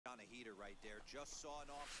meter right there. Just saw an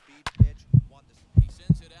off-speed pitch. He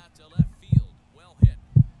sends it out to left field. Well hit.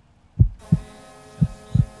 Just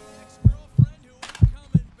like the ex-girlfriend who ain't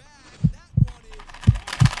coming back. That one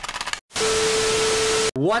is.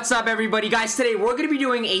 What's up, everybody? Guys, today we're going to be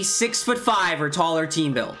doing a 6'5" or taller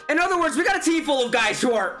team build. In other words, we got a team full of guys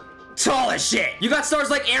who are tall as shit. You got stars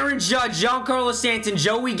like Aaron Judge, Giancarlo Stanton,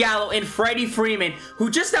 Joey Gallo, and Freddie Freeman, who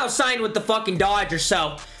just now signed with the fucking Dodgers,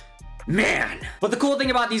 so man. But the cool thing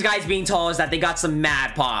about these guys being tall is that they got some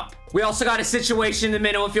mad pop. We also got a situation in the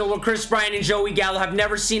middle infield where Chris Bryant and Joey Gallo have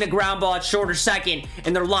never seen a ground ball at short or second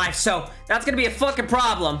in their life, so that's gonna be a fucking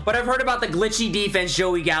problem. But I've heard about the glitchy defense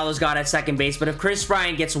Joey Gallo's got at second base, but if Chris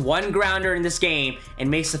Bryant gets one grounder in this game and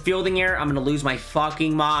makes the fielding error, I'm gonna lose my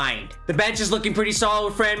fucking mind. The bench is looking pretty solid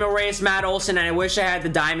with Franmil Reyes, Matt Olson, and I wish I had the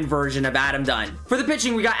diamond version of Adam Dunn. For the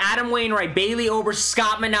pitching, we got Adam Wainwright, Bailey Ober,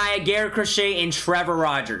 Scott Manaea, Garrett Crochet, and Trevor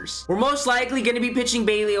Rogers. We're most likely gonna be pitching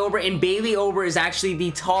Bailey Ober, and Bailey Ober is actually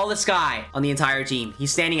the tallest guy on the entire team.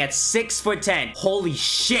 He's standing at 6'10". Holy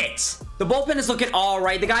shit. The bullpen is looking all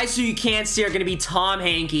right. The guys who you can't see are going to be Tom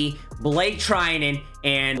Hankey, Blake Trinan,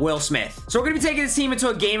 and Will Smith. So we're going to be taking this team into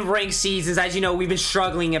a game of ranked seasons. As you know, we've been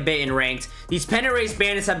struggling a bit in ranked. These pennant race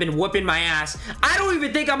bandits have been whooping my ass. I don't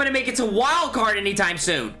even think I'm going to make it to wild card anytime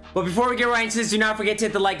soon. But before we get right into this, do not forget to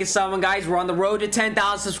hit the like and sub, guys. We're on the road to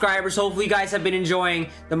 10,000 subscribers. Hopefully you guys have been enjoying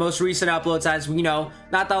the most recent uploads. As we know,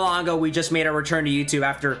 not that long ago, we just made our return to YouTube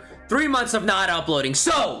after 3 months of not uploading.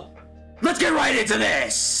 So let's get right into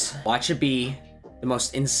this. Watch it be the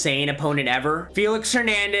most insane opponent ever. Felix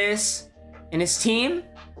Hernandez and his team.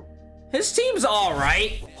 His team's all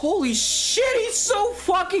right. Holy shit, he's so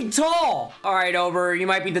fucking tall. All right, Ober, you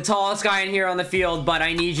might be the tallest guy in here on the field, but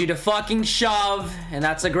I need you to fucking shove, and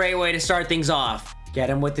that's a great way to start things off. Get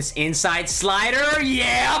him with this inside slider.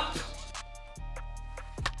 Yep.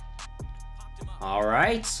 All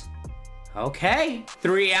right. Okay,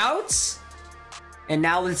 3 outs. And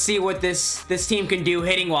now let's see what this team can do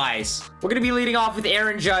hitting-wise. We're going to be leading off with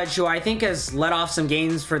Aaron Judge, who I think has let off some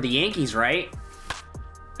games for the Yankees, right?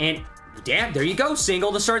 And damn, there you go.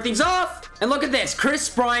 Single to start things off. And look at this. Chris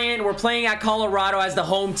Bryant, we're playing at Colorado as the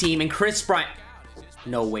home team. And Chris Bryant...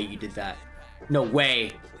 No way you did that. No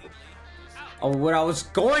way. Oh, what I was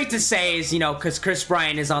going to say is, you know, because Chris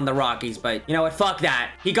Bryant is on the Rockies, but you know what? Fuck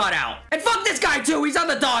that. He got out. And fuck this guy, too. He's on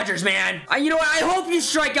the Dodgers, man. You know what? I hope you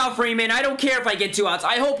strike out, Freeman. I don't care if I get 2 outs.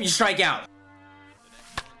 I hope you strike out.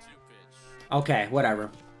 Okay,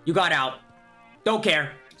 whatever. You got out. Don't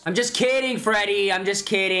care. I'm just kidding, Freddie. I'm just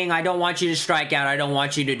kidding. I don't want you to strike out. I don't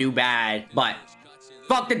want you to do bad. But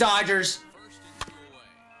fuck the Dodgers.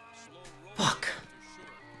 Fuck.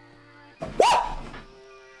 Woo!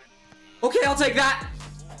 Okay, I'll take that.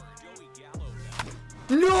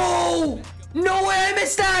 No! No way I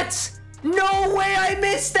missed that! No way I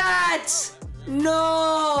missed that!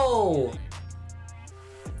 No!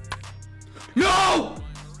 No!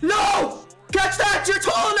 No! Catch that! You're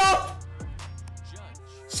tall enough!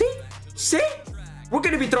 See? See? We're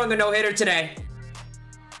gonna be throwing a no-hitter today.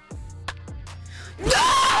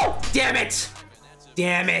 No! Damn it!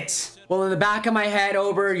 Damn it! Well, in the back of my head,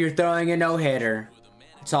 Ober, you're throwing a no-hitter.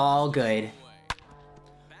 It's all good.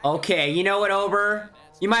 Okay, you know what, Ober?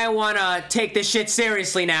 You might want to take this shit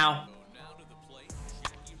seriously now.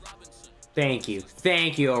 Thank you.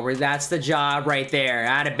 Thank you, Ober. That's the job right there.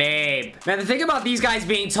 Atta babe. Man, the thing about these guys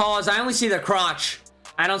being tall is I only see their crotch.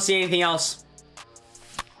 I don't see anything else.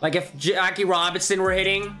 Like, if Jackie Robinson were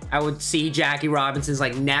hitting, I would see Jackie Robinson's,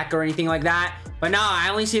 like, neck or anything like that. But no, I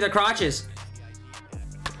only see their crotches.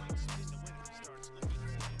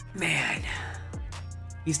 Man.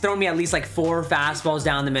 He's thrown me at least like 4 fastballs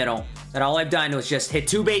down the middle. That all I've done was just hit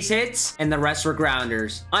 2 base hits and the rest were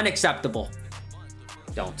grounders. Unacceptable.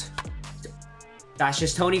 Don't. That's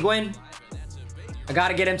just Tony Gwynn. I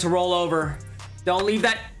gotta get him to roll over. Don't leave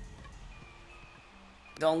that.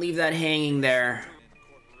 Don't leave that hanging there.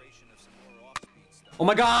 Oh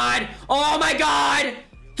my god. Oh my god.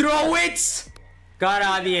 Throw it. Got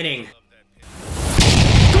out of the inning.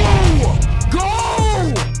 Go.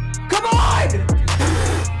 Go. Come on.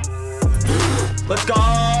 Let's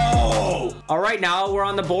go! All right, now we're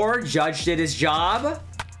on the board. Judge did his job.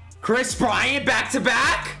 Chris Bryant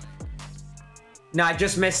back-to-back? No, I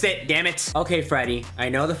just missed it. Damn it. Okay, Freddie. I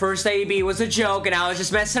know the first AB was a joke and I was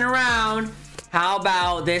just messing around. How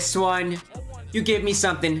about this one? You give me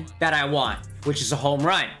something that I want, which is a home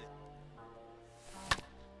run.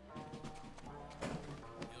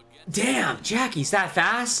 Damn, Jackie's that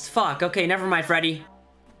fast? Fuck. Okay, never mind, Freddie.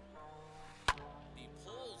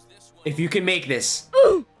 If you can make this.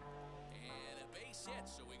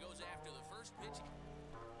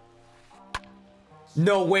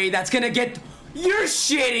 No way that's gonna get... You're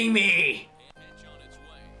shitting me!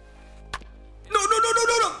 No, no, no, no,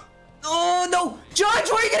 no, no! Oh, no! Judge,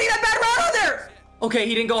 why are you getting that bad route on there? Okay,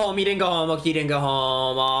 he didn't go home. He didn't go home. Okay, he didn't go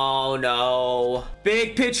home. Oh, no.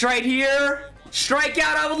 Big pitch right here.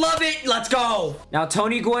 Strikeout. I would love it. Let's go. Now,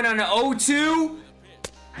 Tony going on an 0-2.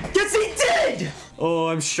 Yes, he did! Oh,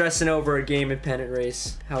 I'm stressing over a game at pennant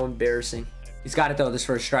race. How embarrassing. He's got to throw this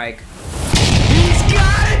first strike. He's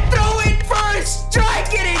got to throw it first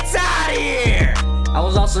strike, and it's out of here! I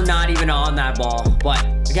was also not even on that ball.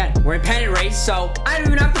 But, again, we're in pennant race, so I don't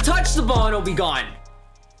even have to touch the ball, and it'll be gone.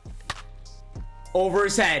 Over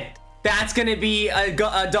his head. That's going to be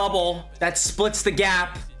a double. That splits the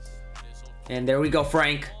gap. And there we go,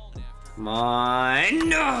 Frank. Come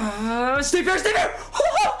on. Stay fair, stay fair.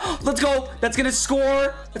 Let's go. That's going to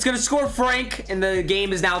score. That's going to score Frank. And the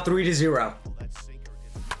game is now 3-0.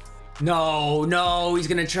 No, no. He's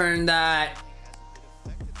going to turn that.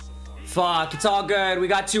 Fuck. It's all good. We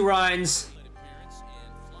got 2 runs.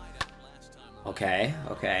 Okay,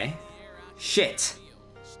 okay. Shit.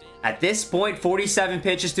 At this point, 47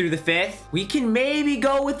 pitches through the 5th. We can maybe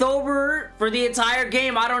go with over for the entire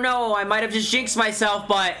game. I don't know. I might have just jinxed myself,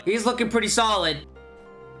 but he's looking pretty solid.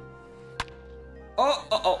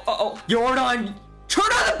 Oh. Jordan, turn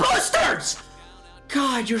on the boosters!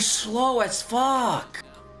 God, you're slow as fuck.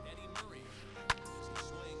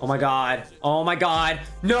 Oh my God. Oh my God.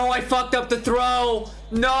 No, I fucked up the throw.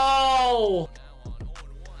 No.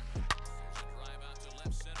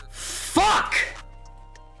 Fuck.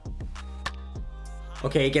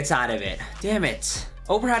 Okay, he gets out of it. Damn it.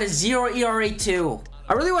 Ober had a 0 ERA too.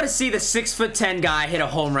 I really want to see the 6'10" guy hit a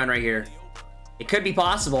home run right here. It could be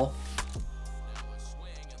possible.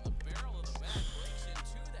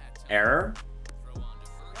 Error.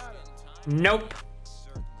 Nope.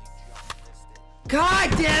 God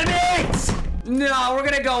damn it! No, we're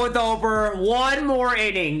gonna go with Ober. One more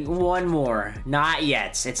inning. One more. Not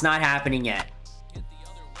yet. It's not happening yet.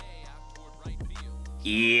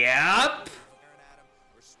 Yep.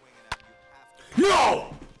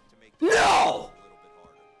 No! No!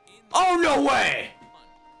 Oh, no way!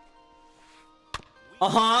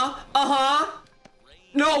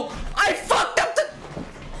 No! I fucked up the...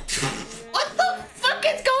 What the fuck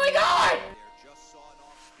is going on?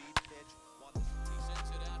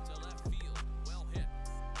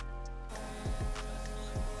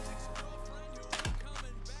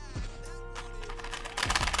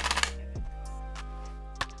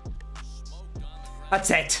 That's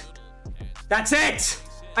it. That's it!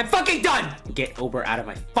 I'm fucking done! Get Ober out of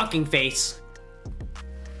my fucking face.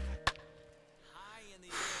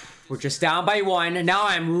 We're just down by 1. Now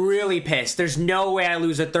I'm really pissed. There's no way I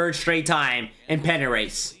lose a 3rd straight time in pennant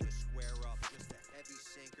race.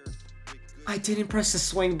 I didn't press the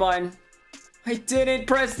swing button. I didn't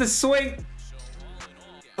press the swing.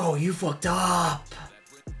 Oh, you fucked up.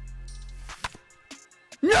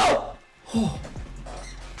 No! Oh.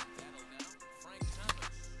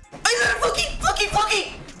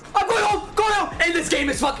 Fucking! I'm going home! And this game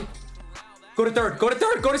is fucking... Go to 3rd, go to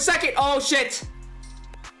 3rd, go to 2nd! Oh, shit!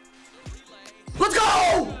 Let's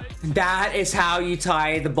go! That is how you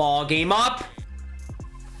tie the ball game up.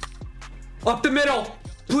 Up the middle.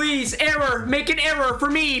 Please, error. Make an error for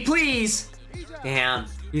me, please. Damn.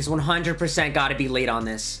 He's 100% got to be late on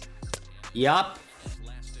this. Yup.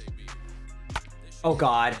 Oh,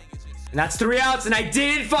 God. And that's 3 outs, and I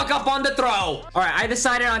didn't fuck up on the throw. All right, I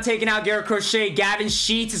decided on taking out Garrett Crochet. Gavin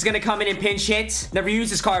Sheets is going to come in and pinch hit. Never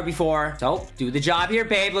used this card before. So, do the job here,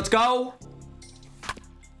 babe. Let's go.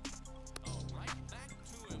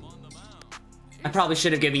 I probably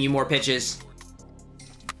should have given you more pitches.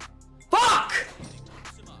 Fuck!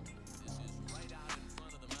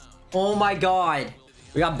 Oh, my God.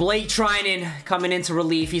 We got Blake Trinan coming into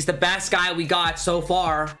relief. He's the best guy we got so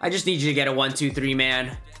far. I just need you to get a 1-2-3,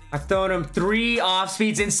 man. I've thrown him 3 off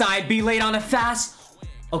speeds inside. Be late on a fast.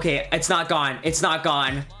 Okay, it's not gone. It's not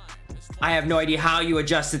gone. I have no idea how you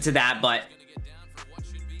adjusted to that, but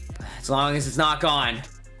as long as it's not gone.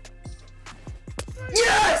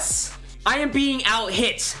 Yes! I am being out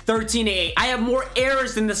hit 13-8. I have more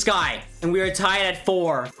errors than this guy, and we are tied at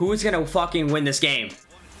 4. Who is gonna fucking win this game?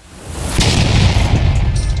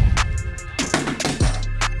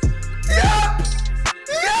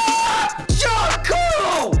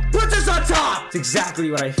 That's exactly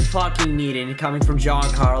what I fucking needed coming from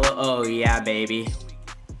Giancarlo. Oh, yeah, baby.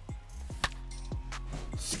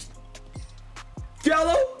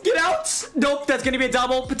 Gallo, get out. Nope, that's going to be a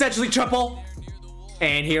double, potentially triple.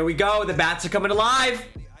 And here we go. The bats are coming alive.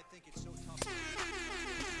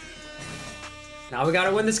 Now we got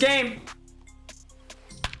to win this game.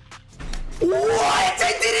 Whoa! What?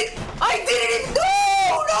 I didn't. No.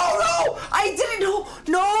 I didn't.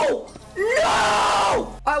 No.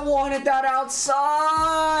 I wanted that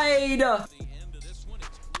outside.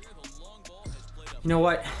 You know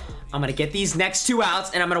what? I'm gonna get these next 2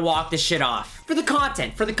 outs and I'm gonna walk this shit off. For the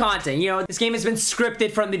content. You know, this game has been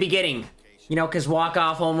scripted from the beginning. You know, because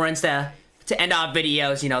walk-off home runs to end off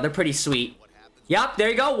videos, you know, they're pretty sweet. Yep, there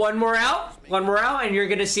you go. One more out, and you're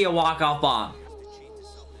gonna see a walk-off bomb.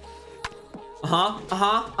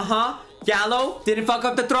 Gallo didn't fuck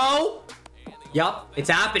up the throw. Yup, it's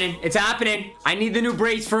happening. I need the new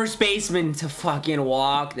Braves first baseman to fucking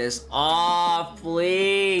walk this off,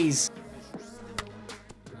 please.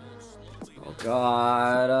 Oh,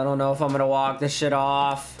 God. I don't know if I'm gonna walk this shit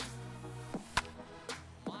off.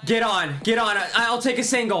 Get on. I'll take a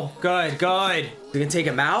single. Good. We can take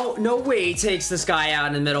him out? No way he takes this guy out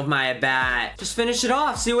in the middle of my at-bat. Just finish it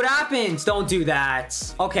off. See what happens. Don't do that.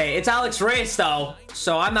 Okay, it's Alex Reyes, though,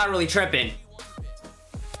 so I'm not really tripping.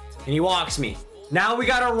 And he walks me. Now we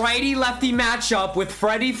got a righty-lefty matchup with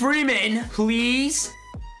Freddie Freeman. Please.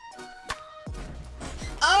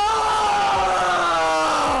 Oh!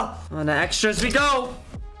 On the extras we go.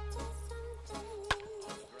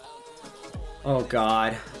 Oh,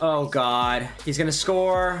 God. He's gonna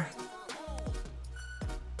score.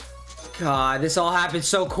 God, this all happened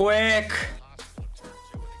so quick.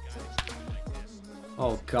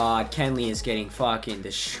 Oh, God. Kenley is getting fucking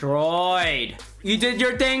destroyed. You did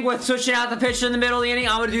your thing with switching out the pitcher in the middle of the inning.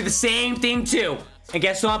 I'm gonna do the same thing, too. And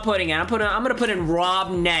guess who I'm putting in? I'm gonna put in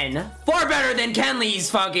Rob Nen. Far better than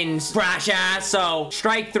Kenley's fucking trash ass. So,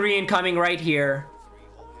 strike 3 incoming right here.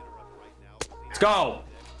 Let's go.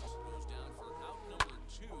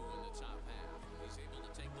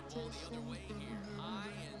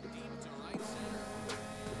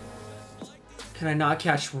 Can I not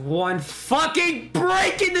catch one fucking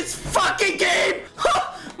break in this fucking game?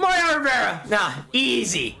 Mario Rivera. Nah,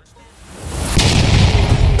 easy.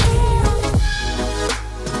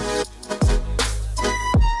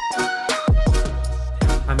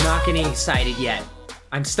 I'm not getting excited yet.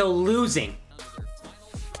 I'm still losing.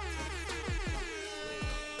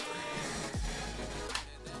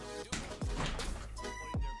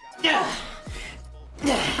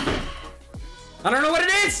 I don't know what it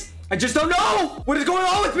is. I just don't know! What is going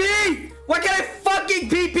on with me? Why can't I fucking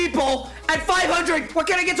beat people at 500? Why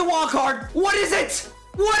can't I get to wild card? What is it?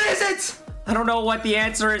 I don't know what the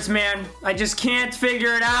answer is, man. I just can't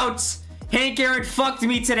figure it out. Hank Aaron fucked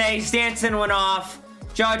me today. Stanton went off.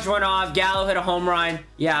 Judge went off. Gallo hit a home run.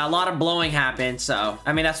 Yeah, a lot of blowing happened, so.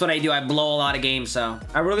 I mean, that's what I do. I blow a lot of games, so.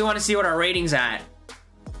 I really want to see what our rating's at.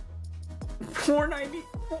 490.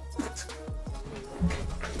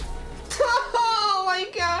 Oh my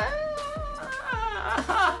God.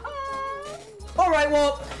 Alright,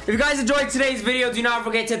 well, if you guys enjoyed today's video, do not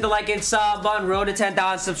forget to hit the like and sub button. Road to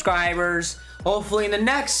 10,000 subscribers. Hopefully in the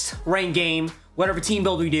next ranked game, whatever team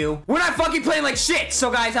build we do, we're not fucking playing like shit. So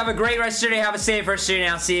guys, have a great rest of your day. Have a safe rest of your day.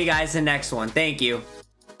 I'll see you guys in the next one. Thank you.